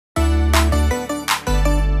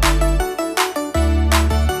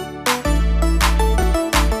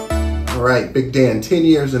All right, Big Dan, 10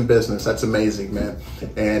 years in business. That's amazing, man.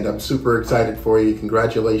 And I'm super excited for you.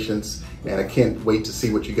 Congratulations. And I can't wait to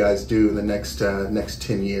see what you guys do in the next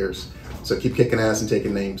 10 years. So keep kicking ass and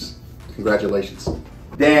taking names. Congratulations.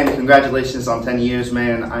 Dan, congratulations on 10 years,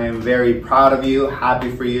 man. I am very proud of you,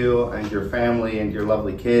 happy for you and your family and your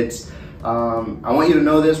lovely kids. I want you to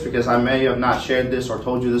know this because I may have not shared this or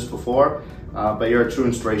told you this before, but you're a true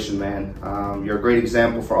inspiration, man. You're a great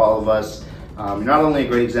example for all of us. You're not only a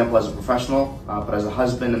great example as a professional, but as a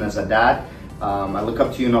husband and as a dad. I look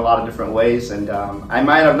up to you in a lot of different ways, and I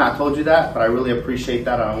might have not told you that, but I really appreciate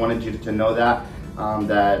that, and I wanted you to know that,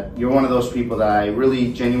 that you're one of those people that I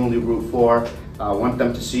really genuinely root for. I want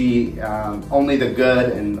them to see only the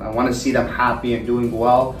good, and I want to see them happy and doing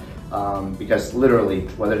well, because literally,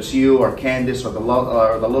 whether it's you or Candace or the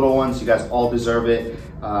little ones, you guys all deserve it.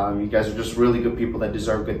 You guys are just really good people that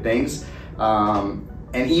deserve good things.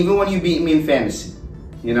 And even when you beat me in fantasy,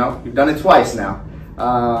 you know, you've done it twice now.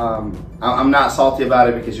 I'm not salty about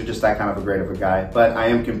it because you're just that kind of a great of a guy, but I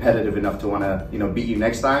am competitive enough to want to, you know, beat you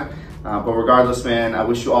next time. But regardless, man, I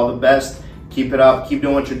wish you all the best. Keep it up. Keep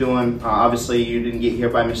doing what you're doing. Obviously, you didn't get here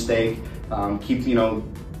by mistake. Keep, you know,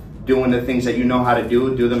 doing the things that you know how to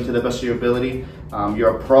do. Do them to the best of your ability.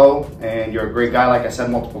 You're a pro and you're a great guy, like I said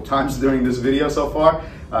multiple times during this video so far.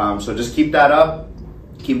 So just keep that up.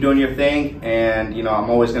 Keep doing your thing, and you know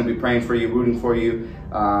I'm always going to be praying for you, rooting for you,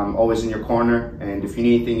 always in your corner. And if you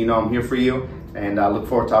need anything, you know I'm here for you. And I look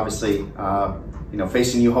forward to obviously, you know,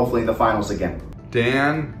 facing you hopefully in the finals again.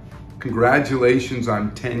 Dan, congratulations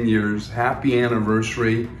on 10 years. Happy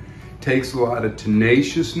anniversary. Takes a lot of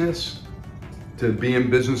tenaciousness to be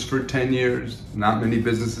in business for 10 years. Not many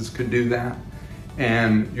businesses could do that.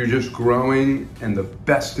 And you're just growing, and the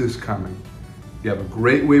best is coming. You have a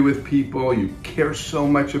great way with people. You care so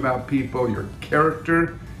much about people. Your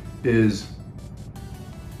character is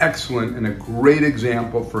excellent and a great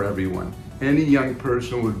example for everyone. Any young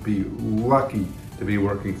person would be lucky to be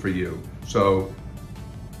working for you. So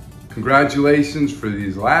congratulations for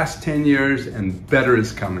these last 10 years, and better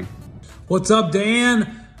is coming. What's up,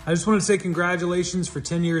 Dan? I just wanted to say congratulations for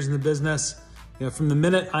 10 years in the business. You know, from the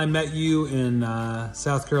minute I met you in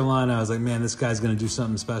South Carolina, I was like, man, this guy's gonna do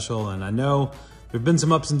something special. And I know there've been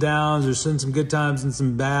some ups and downs, there's been some good times and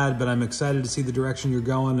some bad, but I'm excited to see the direction you're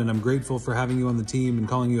going, and I'm grateful for having you on the team and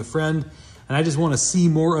calling you a friend. And I just wanna see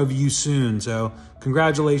more of you soon. So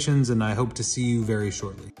congratulations, and I hope to see you very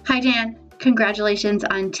shortly. Hi, Dan. Congratulations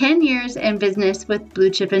on 10 years in business with Blue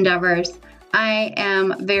Chip Endeavors. I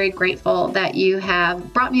am very grateful that you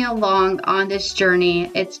have brought me along on this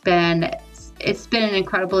journey. It's been an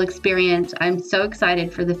incredible experience. I'm so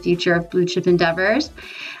excited for the future of Blue Chip Endeavors.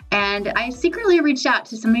 And I secretly reached out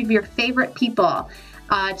to some of your favorite people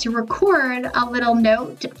to record a little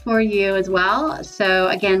note for you as well. So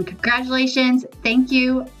again, congratulations. Thank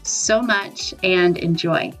you so much, and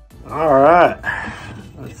enjoy. All right,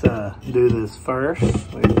 let's do this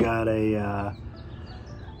first. We've got the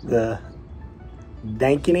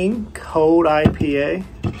Dankening Cold IPA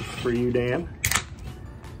for you, Dan.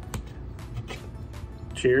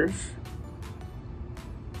 Cheers.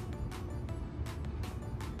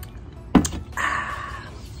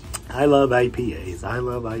 I love IPAs. I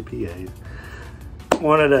love IPAs.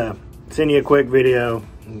 Wanted to send you a quick video.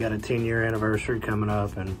 We got a 10-year anniversary coming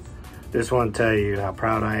up, and just want to tell you how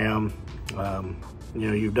proud I am. You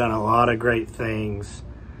know, you've done a lot of great things.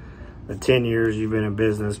 The 10 years you've been in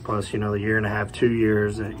business, plus, you know, the year and a half, 2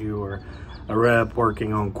 years that you were a rep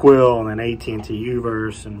working on Quill and then AT&T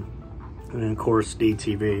Uverse, and of course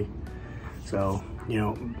DTV. So, you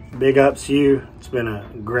know, big ups to you. It's been a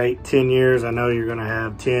great 10 years. I know you're going to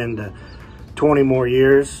have 10 to 20 more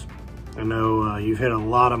years. I know you've hit a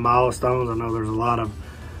lot of milestones. I know there's a lot of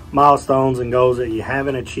milestones and goals that you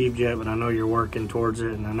haven't achieved yet, but I know you're working towards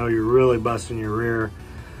it, and I know you're really busting your rear,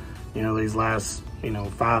 you know, these last, you know,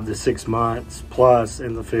 5 to 6 months plus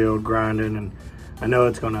in the field grinding, and I know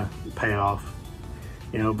it's going to pay off,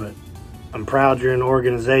 you know. But I'm proud you're in the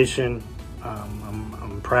organization.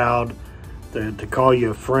 I'm proud to call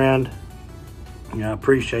you a friend. You know, I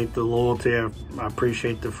appreciate the loyalty. I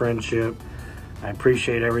appreciate the friendship. I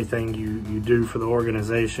appreciate everything you do for the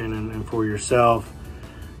organization and for yourself.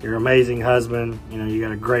 You're an amazing husband. You know, you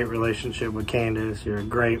got a great relationship with Candace. You're a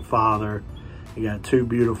great father. You got 2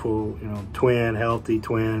 beautiful, you know, healthy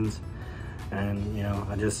twins. And, you know,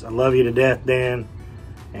 I love you to death, Dan.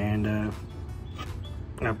 And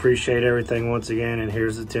I appreciate everything once again. And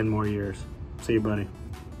here's the 10 more years. See you, buddy.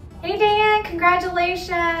 Hey, Dan,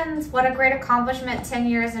 congratulations. What a great accomplishment, 10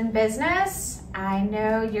 years in business. I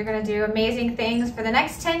know you're gonna do amazing things for the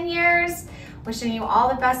next 10 years. Wishing you all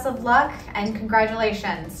the best of luck and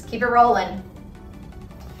congratulations. Keep it rolling.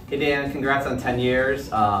 Hey Dan, congrats on 10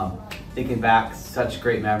 years. Thinking back, such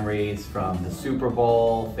great memories from the Super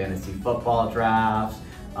Bowl, fantasy football drafts,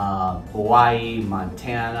 Hawaii,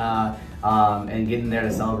 Montana, and getting there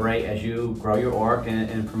to celebrate as you grow your org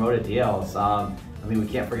and promoted deals. I mean, we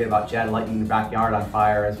can't forget about Jed lighting the backyard on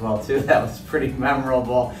fire as well too. That was pretty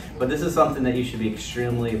memorable. But this is something that you should be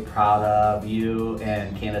extremely proud of. You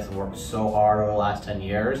and Candace have worked so hard over the last 10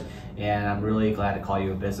 years, and I'm really glad to call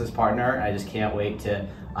you a business partner. I just can't wait to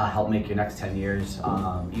help make your next 10 years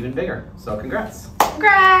even bigger. So congrats.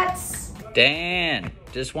 Congrats. Dan,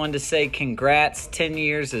 just wanted to say congrats. 10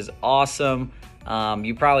 years is awesome.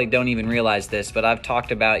 You probably don't even realize this, but I've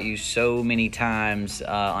talked about you so many times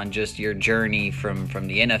on just your journey from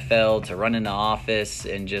the NFL to running the office,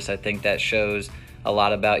 and just I think that shows a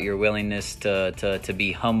lot about your willingness to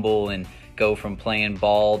be humble and go from playing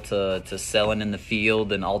ball to selling in the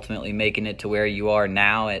field and ultimately making it to where you are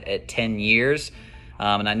now at 10 years.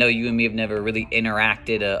 And I know you and me have never really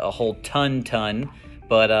interacted a whole ton,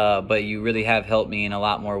 but you really have helped me in a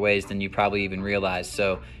lot more ways than you probably even realize.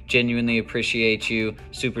 So genuinely appreciate you.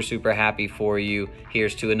 Super happy for you.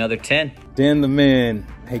 Here's to another 10. Dan the man,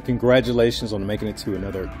 hey, congratulations on making it to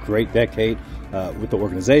another great decade with the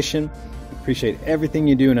organization. Appreciate everything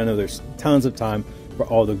you do, and I know there's tons of time for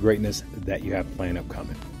all the greatness that you have planned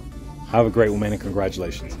upcoming. Have a great one, man, and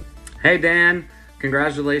congratulations. Hey Dan,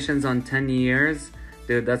 congratulations on 10 years.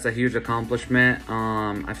 Dude, that's a huge accomplishment.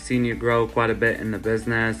 I've seen you grow quite a bit in the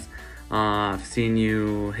business. I've seen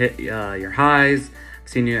you hit your highs. I've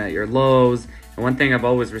seen you at your lows. And one thing I've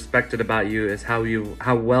always respected about you is how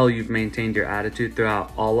well you've maintained your attitude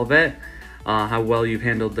throughout all of it. How well you've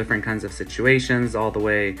handled different kinds of situations, all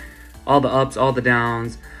the ups, all the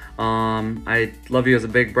downs. I love you as a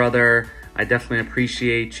big brother. I definitely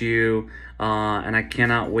appreciate you. And I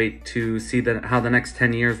cannot wait to see how the next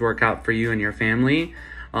 10 years work out for you and your family.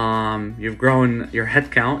 You've grown your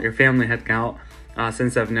family head count,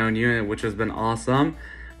 since I've known you, which has been awesome.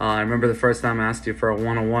 I remember the first time I asked you for a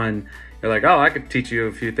one-on-one, you're like, oh, I could teach you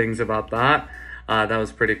a few things about that. That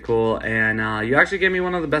was pretty cool. And you actually gave me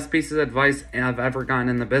one of the best pieces of advice I've ever gotten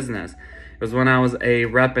in the business. It was when I was a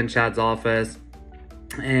rep in Chad's office,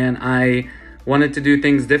 and I wanted to do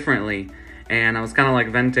things differently. And I was kind of like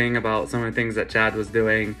venting about some of the things that Chad was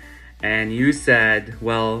doing. And you said,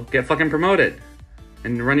 well, get fucking promoted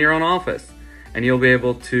and run your own office. And you'll be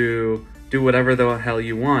able to do whatever the hell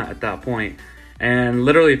you want at that point. And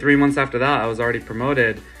literally 3 months after that, I was already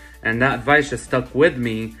promoted. And that advice just stuck with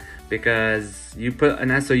me because you put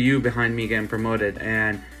an SOU behind me getting promoted.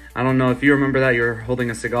 And I don't know if you remember that, you're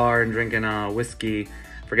holding a cigar and drinking a whiskey.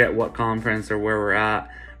 Forget what conference or where we're at.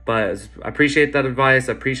 But I appreciate that advice.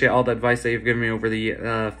 I appreciate all the advice that you've given me over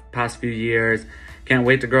the past few years. Can't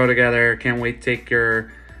wait to grow together. Can't wait to take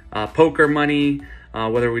your poker money,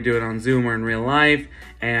 whether we do it on Zoom or in real life.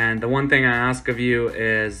 And the one thing I ask of you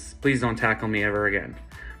is please don't tackle me ever again.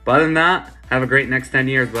 But other than that, have a great next 10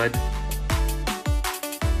 years, bud.